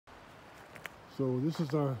So this is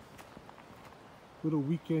our little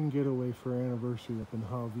weekend getaway for our anniversary up in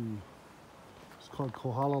Hawaii. It's called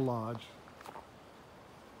Kohala Lodge.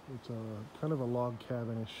 It's a kind of a log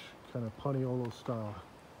cabin-ish, kind of Paniolo style.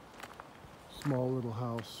 Small little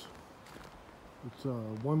house. It's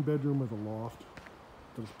one bedroom with a loft,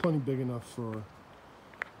 but it's plenty big enough for,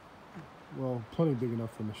 well, plenty big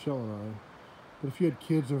enough for Michelle and I. But if you had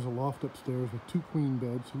kids, there's a loft upstairs with 2 queen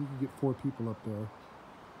beds, so you could get 4 people up there.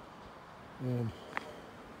 And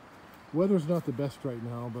weather's not the best right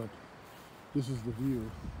now, but this is the view.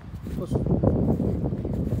 Plus,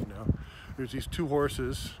 right now, there's these 2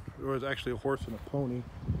 horses, or it's actually a horse and a pony.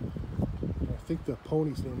 I think the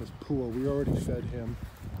pony's name is Pua. We already fed him,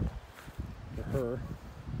 or her,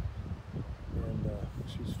 and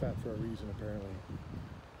she's fat for a reason apparently.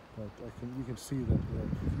 But you can see that the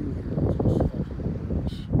view here is just absolutely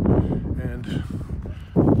nice. And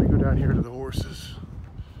we go down here to the horses.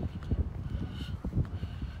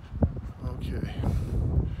 Okay,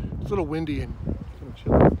 it's a little windy and kind of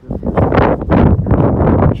chilly.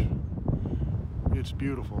 It's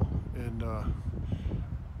beautiful, and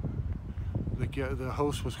the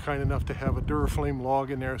host was kind enough to have a Duraflame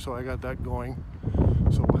log in there, so I got that going.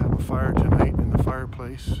 So we'll have a fire tonight in the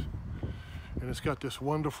fireplace, and it's got this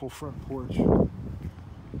wonderful front porch. So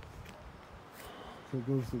it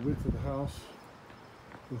goes the width of the house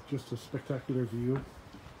with just a spectacular view.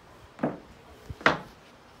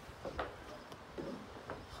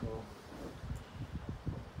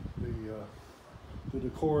 The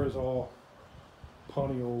decor is all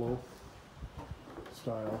Paniolo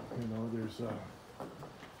style. You know, there's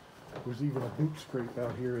even a boot scrape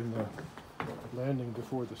out here in the landing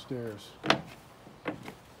before the stairs.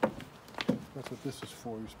 That's what this is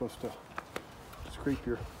for. You're supposed to scrape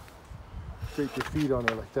your feet on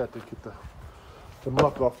there like that to get the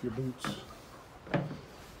muck off your boots.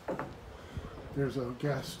 There's a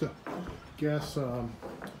gas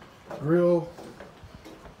grill.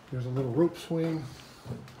 There's a little rope swing.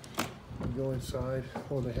 You go inside.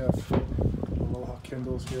 Oh, they have Aloha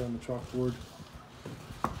Kindles here on the chalkboard.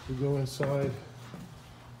 We go inside.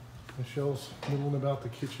 Michelle's noodling about the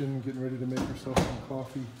kitchen, getting ready to make herself some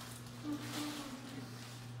coffee.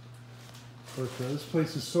 But this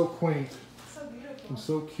place is so quaint, so beautiful, and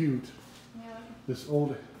so cute. Yeah. This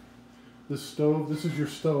stove. This is your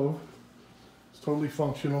stove. It's totally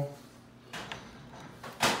functional.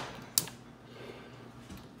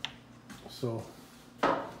 So,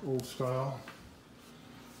 old style.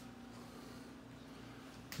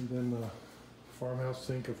 And then the farmhouse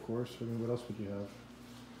sink, of course. I mean, what else would you have?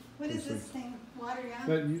 What is this thing? Water,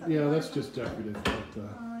 yeah? Yeah, that's just decorative. But,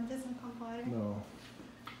 it doesn't pump water? No.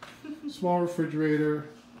 Small refrigerator.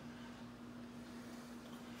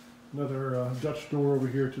 Another Dutch door over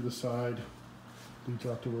here to the side. Leads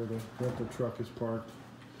out to where the rental truck is parked.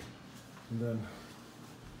 And then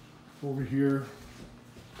over here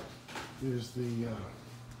is the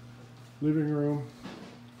living room.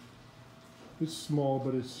 It's small,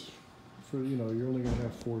 but it's for, you know, you're only going to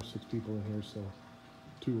have 4 or 6 people in here, so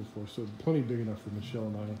 2 or 4, so plenty big enough for Michelle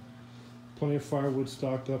and I. Plenty of firewood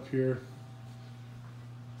stocked up here.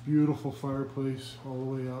 Beautiful fireplace all the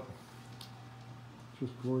way up.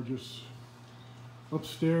 Just gorgeous.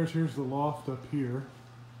 Upstairs, here's the loft up here.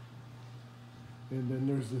 And then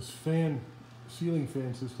there's this ceiling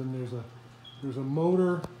fan system. There's a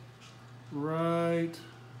motor right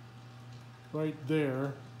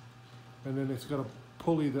there, and then it's got a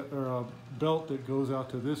pulley or a belt that goes out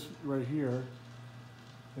to this right here,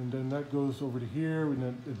 and then that goes over to here, and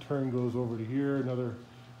then in turn goes over to here, and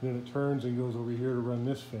then it turns and goes over here to run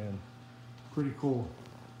this fan. Pretty cool.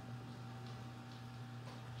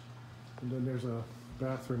 And then there's a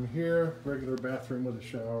bathroom here, regular bathroom with a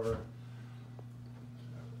shower.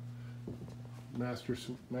 Master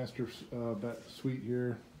suite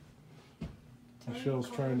here. Michelle's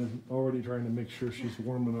already trying to make sure she's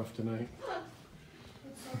warm enough tonight.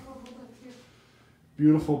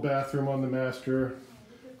 Beautiful bathroom on the master.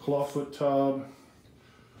 Clawfoot tub.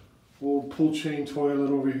 Old pull chain toilet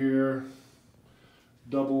over here.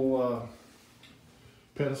 Double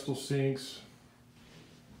pedestal sinks.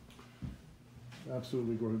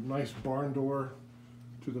 Absolutely gorgeous. Nice barn door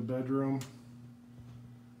to the bedroom.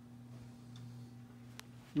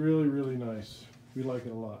 Really, really nice. We like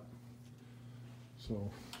it a lot.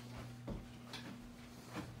 So,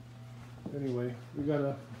 anyway, we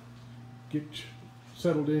gotta get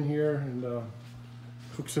settled in here and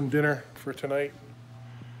cook some dinner for tonight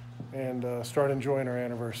and start enjoying our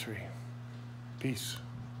anniversary. Peace.